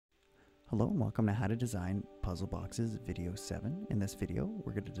Hello and welcome to How to Design Puzzle Boxes Video 7. In this video,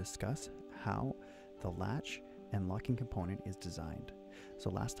 we're going to discuss how the latch and locking component is designed. So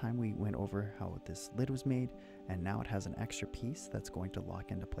last time we went over how this lid was made, and now it has an extra piece that's going to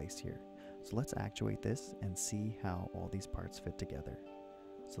lock into place here. So let's actuate this and see how all these parts fit together.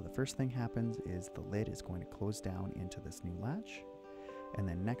 So the first thing happens is the lid is going to close down into this new latch. And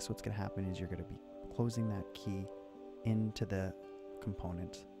then next what's going to happen is you're going to be closing that key into the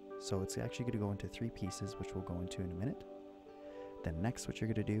component. So it's actually going to go into 3 pieces, which we'll go into in a minute. Then next what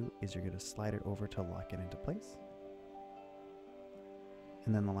you're going to do is you're going to slide it over to lock it into place.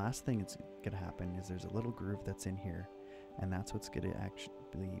 And then the last thing that's going to happen is there's a little groove that's in here, and that's what's going to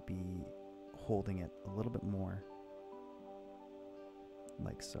actually be holding it a little bit more,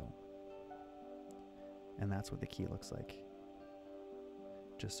 like so. And that's what the key looks like,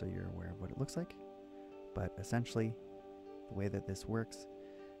 just so you're aware of what it looks like. But essentially, the way that this works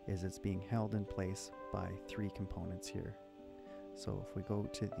is it's being held in place by 3 components here. So if we go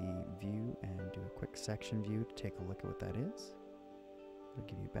to the view and do a quick section view to take a look at what that is, it'll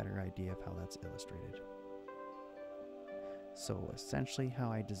give you a better idea of how that's illustrated. So essentially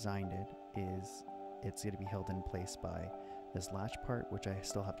how I designed it is it's going to be held in place by this latch part, which I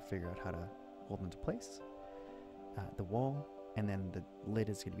still have to figure out how to hold into place, the wall, and then the lid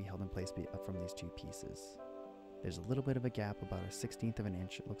is going to be held in place from these 2 pieces. There's a little bit of a gap, about a 1/16 of an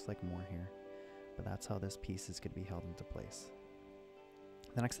inch. It looks like more here, but that's how this piece is going to be held into place.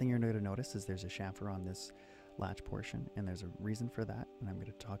 The next thing you're going to notice is there's a chamfer on this latch portion, and there's a reason for that, and I'm going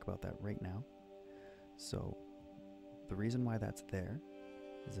to talk about that right now. So the reason why that's there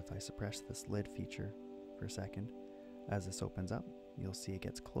is if I suppress this lid feature for a second, as this opens up, you'll see it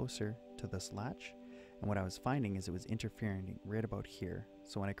gets closer to this latch, and what I was finding is it was interfering right about here.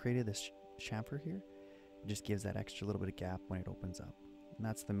 So when I created this chamfer here, it just gives that extra little bit of gap when it opens up. And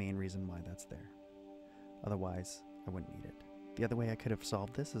that's the main reason why that's there. Otherwise, I wouldn't need it. The other way I could have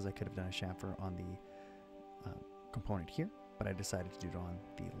solved this is I could have done a chamfer on the component here, but I decided to do it on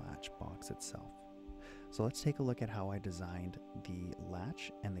the latch box itself. So let's take a look at how I designed the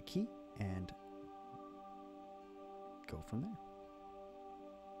latch and the key and go from there.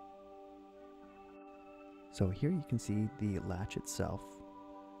 So here you can see the latch itself,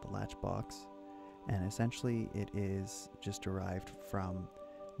 the latch box. And essentially it is just derived from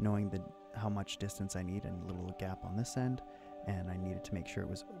knowing how much distance I need and a little gap on this end, and I needed to make sure it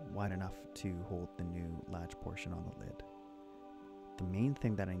was wide enough to hold the new latch portion on the lid. The main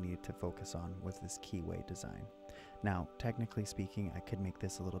thing that I needed to focus on was this keyway design. Now, technically speaking, I could make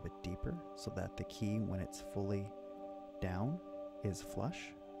this a little bit deeper so that the key, when it's fully down, is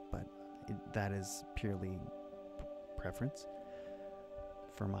flush, but that is purely preference.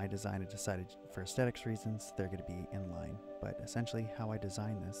 For my design, I decided for aesthetics reasons they're going to be in line, but essentially how I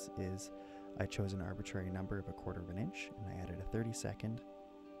designed this is I chose an arbitrary number of 1/4 of an inch, and I added a 32nd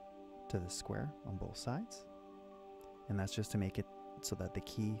to the square on both sides, and that's just to make it so that the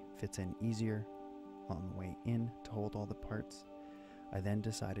key fits in easier on the way in to hold all the parts. I then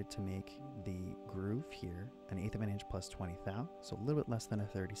decided to make the groove here 1/8 of an inch plus 20 thou, so a little bit less than a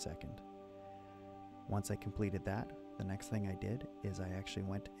 32nd. Once I completed that, the next thing I did is I actually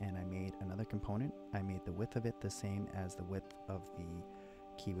went and I made another component. I made the width of it the same as the width of the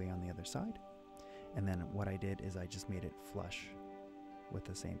keyway on the other side. And then what I did is I just made it flush with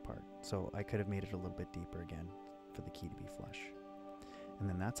the same part. So I could have made it a little bit deeper again for the key to be flush. And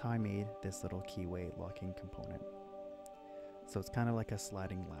then that's how I made this little keyway locking component. So it's kind of like a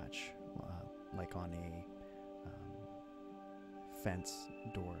sliding latch, like on a fence,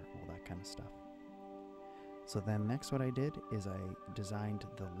 door, all that kind of stuff. So then next what I did is I designed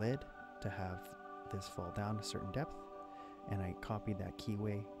the lid to have this fall down a certain depth, and I copied that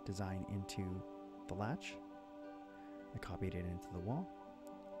keyway design into the latch. I copied it into the wall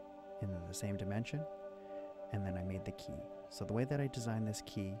in the same dimension, and then I made the key. So the way that I designed this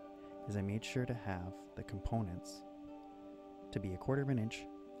key is I made sure to have the components to be 1/4 of an inch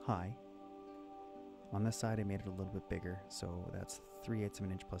high. On this side I made it a little bit bigger, so that's 3/8 of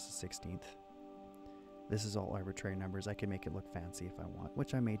an inch plus a 1/16. This is all arbitrary numbers. I can make it look fancy if I want,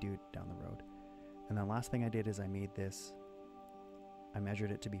 which I may do down the road. And the last thing I did is I made this, I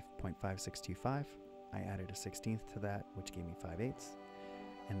measured it to be 0.5625. I added a 1/16 to that, which gave me 5/8.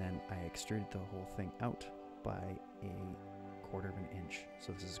 And then I extruded the whole thing out by a 1/4 of an inch.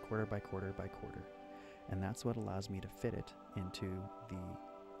 So this is 1/4 by 1/4 by 1/4. And that's what allows me to fit it into the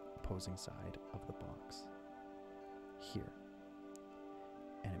opposing side of the box here.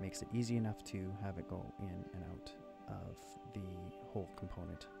 And it makes it easy enough to have it go in and out of the whole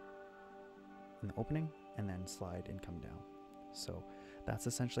component in the opening and then slide and come down. So that's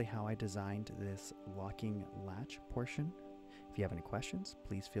essentially how I designed this locking latch portion. If you have any questions,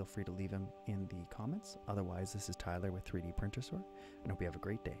 please feel free to leave them in the comments. Otherwise, this is Tyler with 3D Printer Store, and I hope you have a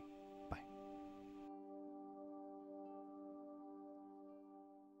great day.